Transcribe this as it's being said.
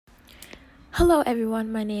Hello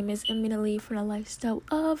everyone, my name is Amina Lee from the Lifestyle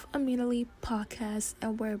of Amina Lee podcast,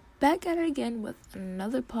 and we're back at it again with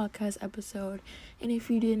another podcast episode. And if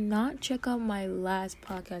you did not check out my last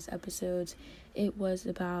podcast episodes, it was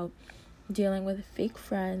about dealing with fake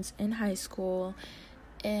friends in high school,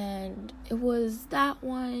 and it was that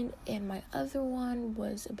one, and my other one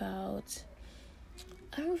was about,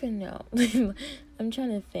 I don't even know. I'm trying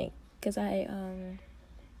to think, because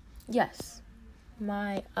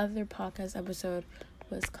my other podcast episode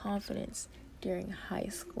was confidence during high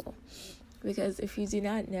school. Because if you do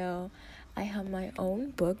not know, I have my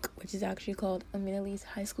own book, which is actually called Amina Lee's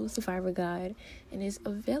High School Survivor Guide, and is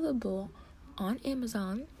available on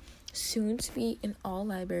Amazon, soon to be in all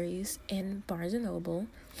libraries and Barnes & Noble.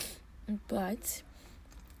 But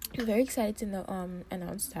I'm very excited to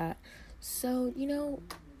announce that. So,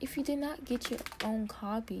 if you did not get your own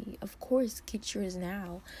copy, of course, get yours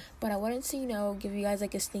now. But I wanted to, give you guys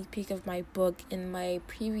like a sneak peek of my book in my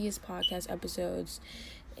previous podcast episodes.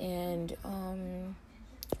 And,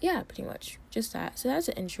 pretty much just that. So that's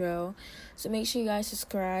an intro. So make sure you guys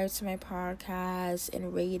subscribe to my podcast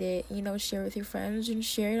and rate it, share with your friends and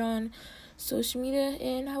share it on social media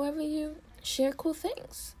and however you share cool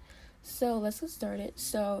things. So let's get started.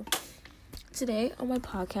 So today on my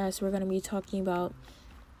podcast, we're going to be talking about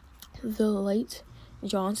the late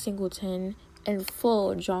John Singleton and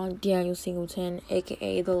full John Daniel Singleton,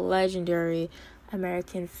 aka the legendary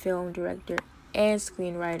American film director and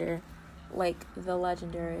screenwriter. The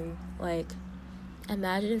legendary,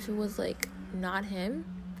 imagine if it was not him.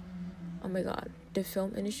 Oh my god, the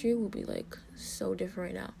film industry would be so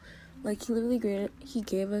different right now. He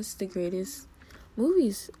gave us the greatest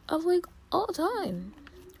movies of all time.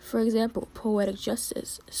 For example, Poetic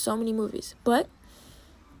Justice, so many movies. But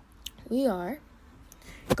we are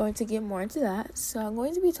going to get more into that. So I'm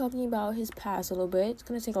going to be talking about his past a little bit. It's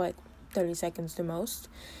going to take 30 seconds the most.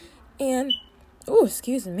 And,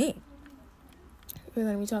 excuse me. We're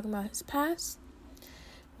going to be talking about his past,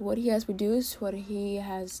 what he has produced, what he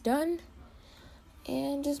has done,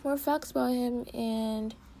 and just more facts about him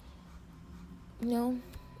and,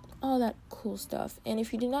 all that cool stuff. And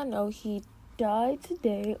if you did not know, he died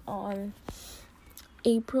today on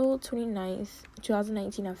April 29th,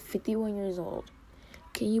 2019 at 51 years old.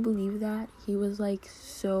 Can you believe that? He was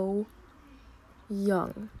so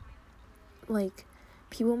young.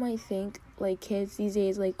 People might think kids these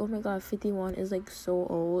days oh my god, 51 is so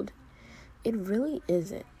old. It really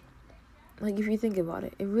isn't. If you think about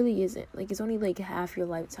it, it really isn't. It's only half your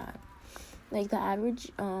lifetime. The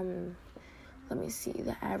average the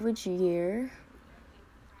average year,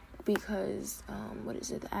 because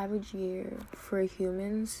the average year for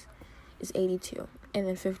humans is 82, and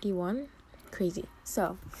then 51, crazy.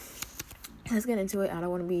 So let's get into it. I don't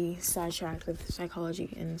want to be sidetracked with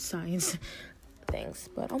psychology and science things,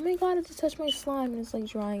 but oh my god, I just touched my slime and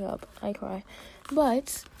it's drying up. I cry.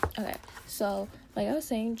 But okay, so I was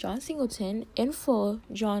saying, John Singleton, in full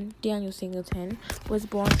John Daniel Singleton, was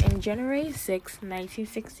born in January 6,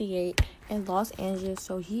 1968 in Los Angeles.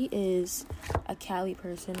 So he is a Cali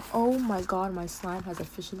person. Oh my god, my slime has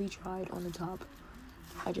officially dried on the top.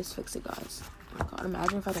 I just fixed it, guys. Oh my god,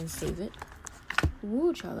 imagine if I didn't save it.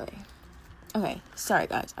 Woo, Charlie. Okay, sorry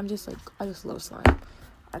guys, I just love slime.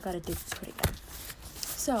 I gotta dig this quick again.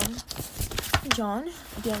 So, John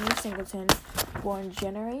Daniel Singleton, born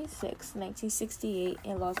January 6, 1968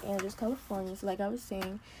 in Los Angeles, California. So I was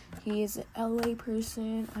saying, he is an LA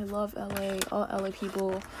person. I love LA. All LA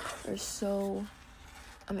people are so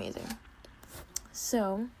amazing.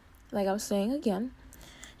 So, I was saying again,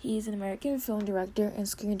 he is an American film director and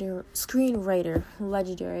screenwriter,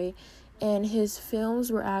 legendary. And his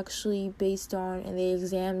films were actually based on, and they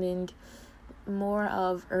examined more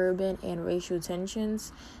of urban and racial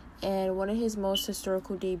tensions. And one of his most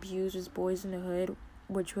historical debuts was Boys in the Hood,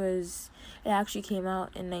 it actually came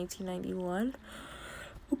out in 1991.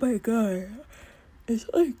 Oh my god, it's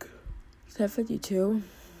 7:52,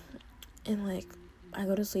 and I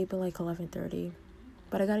go to sleep at 11:30,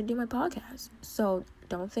 but I gotta do my podcast. So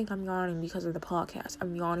don't think I'm yawning because of the podcast.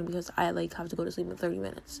 I'm yawning because I have to go to sleep in 30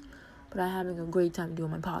 minutes, but I'm having a great time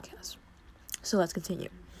doing my podcast. So let's continue.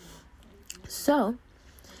 So,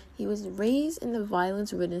 he was raised in the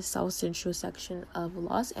violence-ridden South Central section of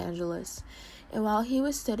Los Angeles, and while he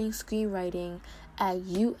was studying screenwriting at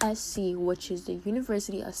USC, which is the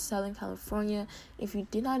University of Southern California, if you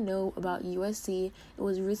did not know about USC, it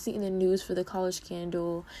was recently in the news for the college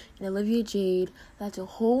scandal and Olivia Jade. That's a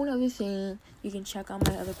whole other thing. You can check out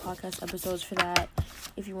my other podcast episodes for that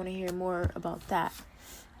if you want to hear more about that.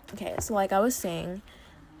 Okay, so I was saying,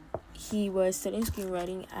 he was studying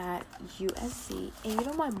screenwriting at USC. And you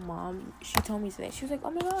know, my mom, she told me today, she was like,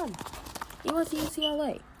 oh my god, he went to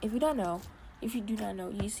UCLA. If you do not know,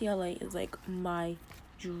 UCLA is like my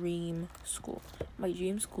dream school. My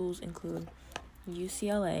dream schools include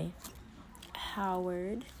UCLA,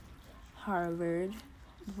 Howard, Harvard,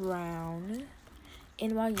 Brown.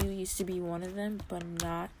 NYU used to be one of them, but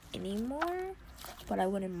not anymore. But I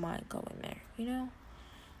wouldn't mind going there, you know?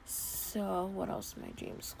 So, what else are my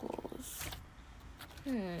dream schools?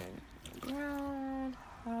 Brown,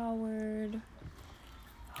 Howard,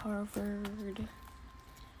 Harvard.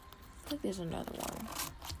 I think there's another one.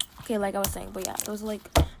 Okay, like I was saying, but yeah, those are like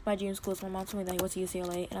my dream schools. My mom told me that he went to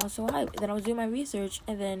UCLA, and I was so hyped. Then I was doing my research,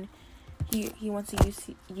 and then he went to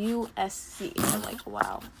USC. And I'm like,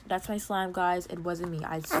 wow, that's my slime, guys. It wasn't me.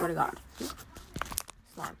 I swear to God.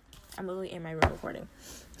 Slime. I'm literally in my room recording.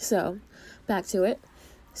 So, back to it.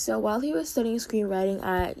 So, while he was studying screenwriting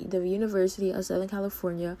at the University of Southern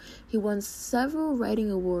California, he won several writing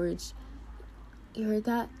awards. You heard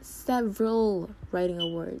that? Several writing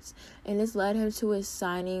awards. And this led him to his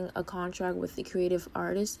signing a contract with the Creative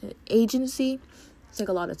Artists Agency. It's like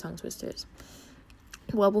a lot of tongue twisters.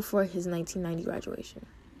 Well before his 1990 graduation.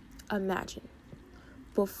 Imagine,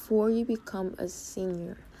 before you become a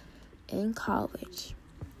senior in college,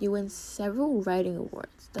 you win several writing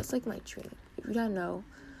awards. That's like my dream. If you don't know,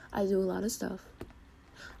 I do a lot of stuff.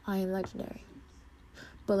 I am legendary.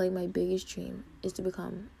 But like my biggest dream is to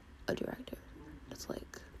become a director. That's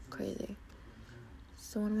like crazy.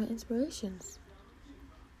 So one of my inspirations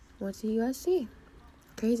went to USC.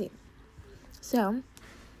 Crazy. So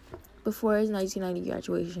before his 1990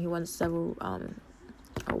 graduation, he won several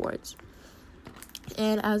awards.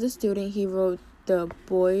 And as a student, he wrote The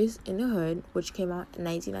Boys in the Hood, which came out in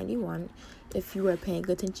 1991, if you were paying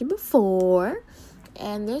attention before.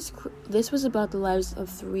 And this was about the lives of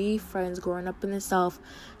three friends growing up in the South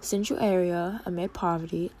Central area amid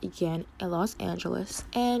poverty, again, in Los Angeles,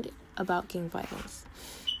 and about gang violence.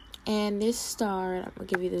 And this starred, I'm going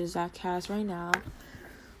to give you the exact cast right now.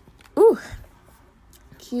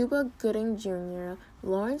 Cuba Gooding Jr.,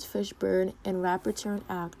 Lawrence Fishburne, and rapper turned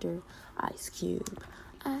actor Ice Cube.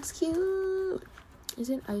 Ice Cube.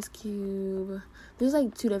 Isn't Ice Cube? There's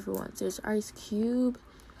like two different ones. There's Ice Cube,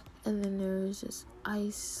 and then there's just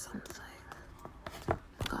Ice something.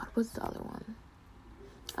 God, what's the other one?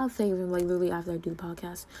 I'll think of him like literally after I do the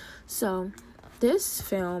podcast. So, this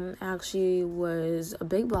film actually was a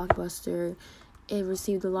big blockbuster. It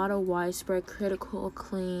received a lot of widespread critical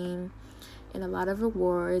acclaim and a lot of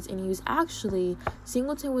awards, and John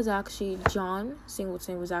Singleton was actually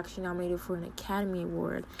nominated for an Academy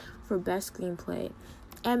Award for Best Screenplay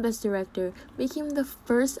and Best Director, making him the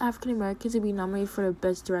first African American to be nominated for the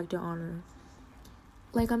Best Director honor.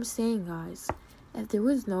 Like I'm saying, guys, if there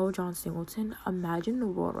was no John Singleton, imagine the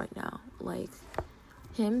world right now. Like,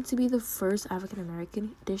 him to be the first African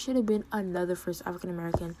American, there should have been another first African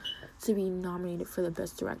American to be nominated for the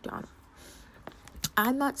Best Director honor.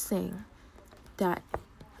 I'm not saying that,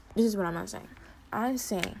 this is what I'm not saying. I'm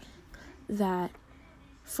saying that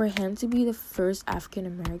for him to be the first African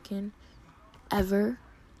American ever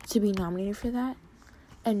to be nominated for that,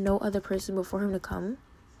 and no other person before him to come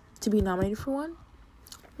to be nominated for one,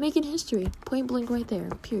 making history, point blank right there,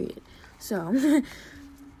 period. So,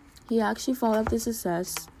 he actually followed up the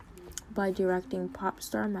success by directing pop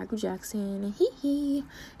star Michael Jackson,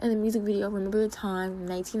 and the music video Remember the Time,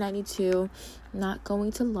 1992, Not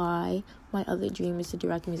Going to Lie. My other dream is to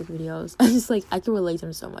direct music videos. I can relate to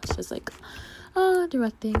him so much. Just like,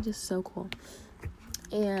 directing, just so cool.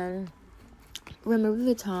 And Remember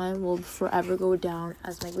the Time will forever go down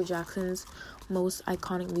as Michael Jackson's most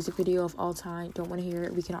iconic music video of all time. Don't want to hear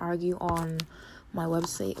it? We can argue on my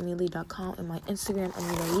website, Amelie.com, and my Instagram,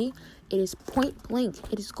 Amelie. It is point blank.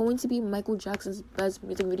 It is going to be Michael Jackson's best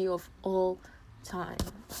music video of all time.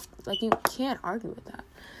 Like, you can't argue with that.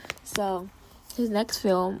 So, his next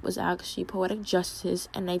film was actually Poetic Justice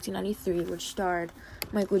in 1993, which starred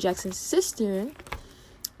Michael Jackson's sister,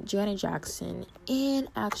 Janet Jackson, and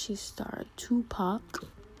actually starred Tupac,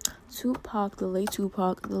 the late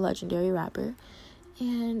Tupac, the legendary rapper.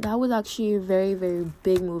 And that was actually a very, very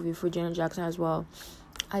big movie for Janet Jackson as well.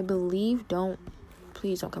 I believe,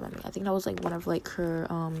 please don't come at me. I think that was like one of like her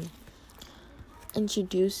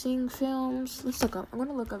introducing films. Let's look up. I'm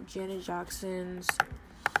gonna look up Janet Jackson's.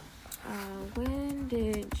 When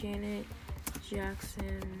did Janet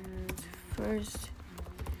Jackson's first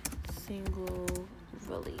single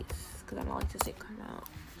release? Because I don't like to say come out.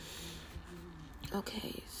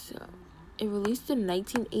 Okay, so it released in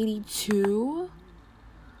 1982.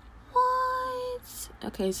 What?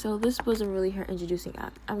 Okay, so this wasn't really her introducing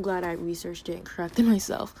act. I'm glad I researched it and corrected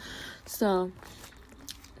myself. So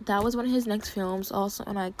that was one of his next films, also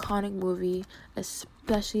an iconic movie,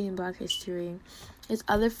 especially in Black history. His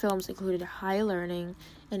other films included High Learning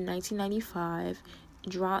in 1995,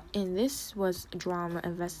 and this was a drama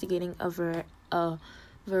investigating a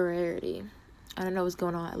variety. I don't know what's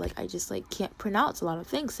going on. I just can't pronounce a lot of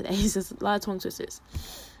things today. It's just a lot of tongue twisters.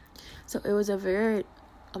 So it was a very,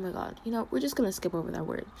 oh my god, we're just gonna skip over that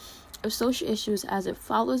word. Of social issues as it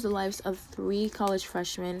follows the lives of 3 college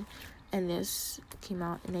freshmen, and this came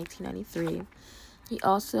out in 1993. He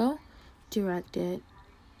also directed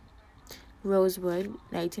Rosewood,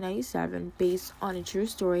 1997, based on a true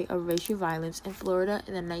story of racial violence in Florida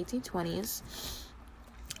in the 1920s.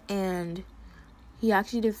 And he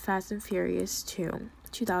actually did Fast and Furious 2,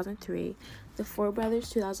 2003, The Four Brothers,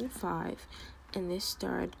 2005, and this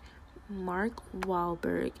starred Mark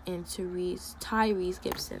Wahlberg and Tyrese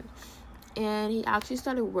Gibson. And he actually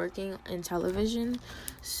started working in television.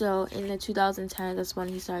 So in the 2010s, that's when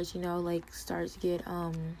he started, started to get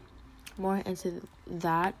more into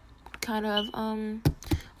that kind of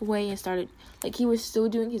way, and started, he was still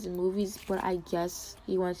doing his movies, but I guess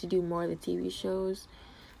he wanted to do more of the TV shows,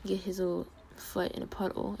 get his little foot in a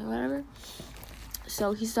puddle and whatever.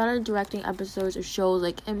 So he started directing episodes of shows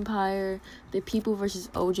like Empire, The People vs.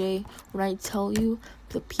 OJ. When I tell you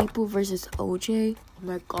The People vs. OJ, oh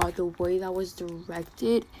my god, the way that was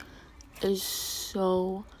directed is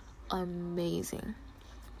so amazing.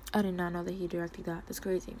 I did not know that he directed that. That's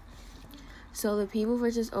crazy. So The People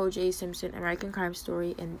vs. OJ Simpson, American Crime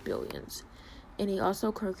Story, and Billions. And he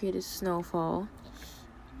also co-created Snowfall,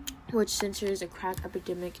 which centers a crack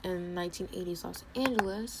epidemic in 1980s Los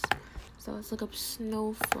Angeles. So let's look up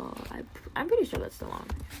Snowfall. I'm pretty sure that's the one,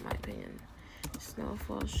 in my opinion.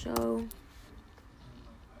 Snowfall show.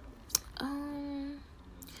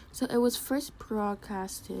 So it was first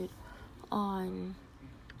broadcasted on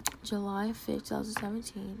July 5th,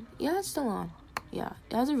 2017. Yeah, it's still on. Yeah,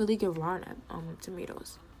 it has a really good run at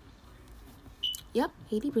Tomatoes. Yep,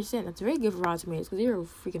 80%. That's very good for Rotten Tomatoes, because they're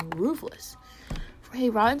freaking ruthless. Hey,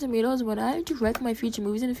 Rotten Tomatoes, when I direct my future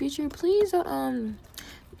movies in the future, please don't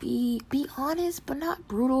be honest but not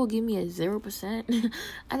brutal. Give me a 0%.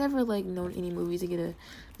 I never known any movies to get a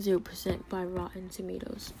 0% by Rotten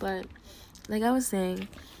Tomatoes. But like I was saying,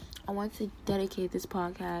 I want to dedicate this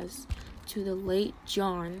podcast to the late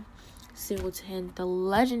John Singleton, the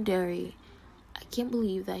legendary. I can't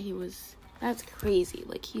believe that that's crazy.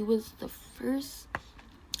 He was the first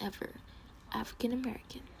ever African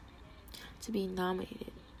American to be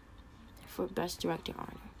nominated for Best Director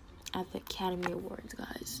honor at the Academy Awards,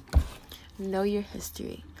 guys. Know your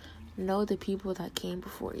history. Know the people that came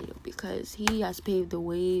before you, because he has paved the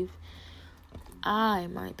way. I,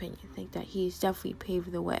 in my opinion, think that he's definitely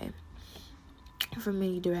paved the way for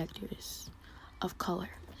many directors of color,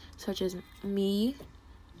 such as me.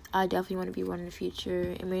 I definitely want to be one in the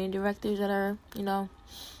future, and many directors that are,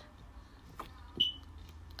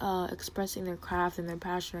 expressing their craft and their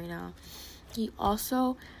passion right now. He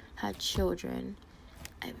also had children.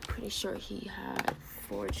 I'm pretty sure he had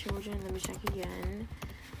 4 children. Let me check again.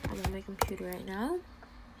 I'm on my computer right now.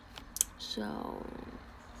 So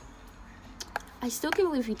I still can't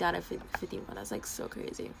believe he died at 51. That's so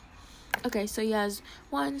crazy. Okay, so he has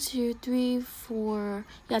 1, 2, 3, 4.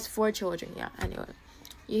 He has 4 children. Yeah, I knew it.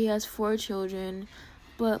 He has 4 children.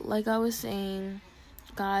 But like I was saying,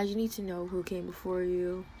 guys, you need to know who came before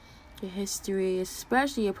you, your history,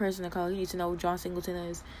 especially a person of color. You need to know who John Singleton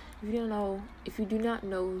is. If you do not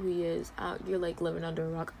know who he is, you're living under a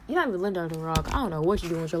rock. You're not even living under a rock. I don't know what you're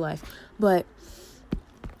doing with your life, but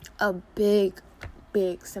a big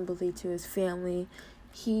sympathy to his family.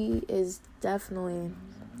 He is definitely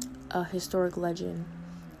a historic legend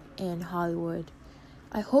in Hollywood.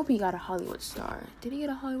 I hope he got a Hollywood star. Did he get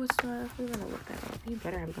a Hollywood star? We're gonna look that up. He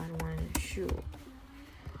better have gotten one. Shoot.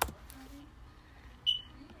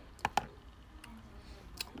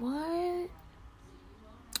 What?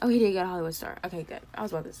 Oh, he did get a Hollywood star. Okay, good. I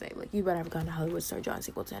was about to say, you better have gotten a Hollywood star, John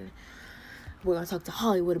Singleton. We're gonna talk to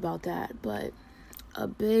Hollywood about that. But a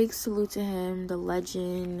big salute to him, the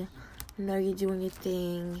legend. I know you're doing your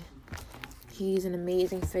thing. He's an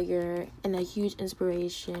amazing figure and a huge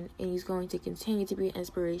inspiration, and he's going to continue to be an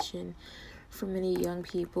inspiration for many young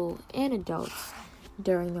people and adults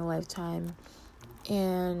during their lifetime.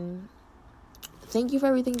 And thank you for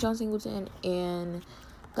everything, John Singleton. And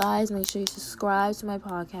guys, make sure you subscribe to my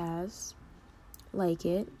podcast, like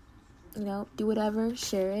it, do whatever,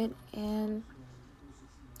 share it, and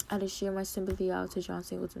I just share my sympathy out to John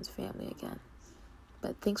Singleton's family again.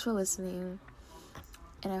 But thanks for listening.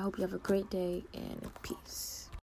 And I hope you have a great day, and peace.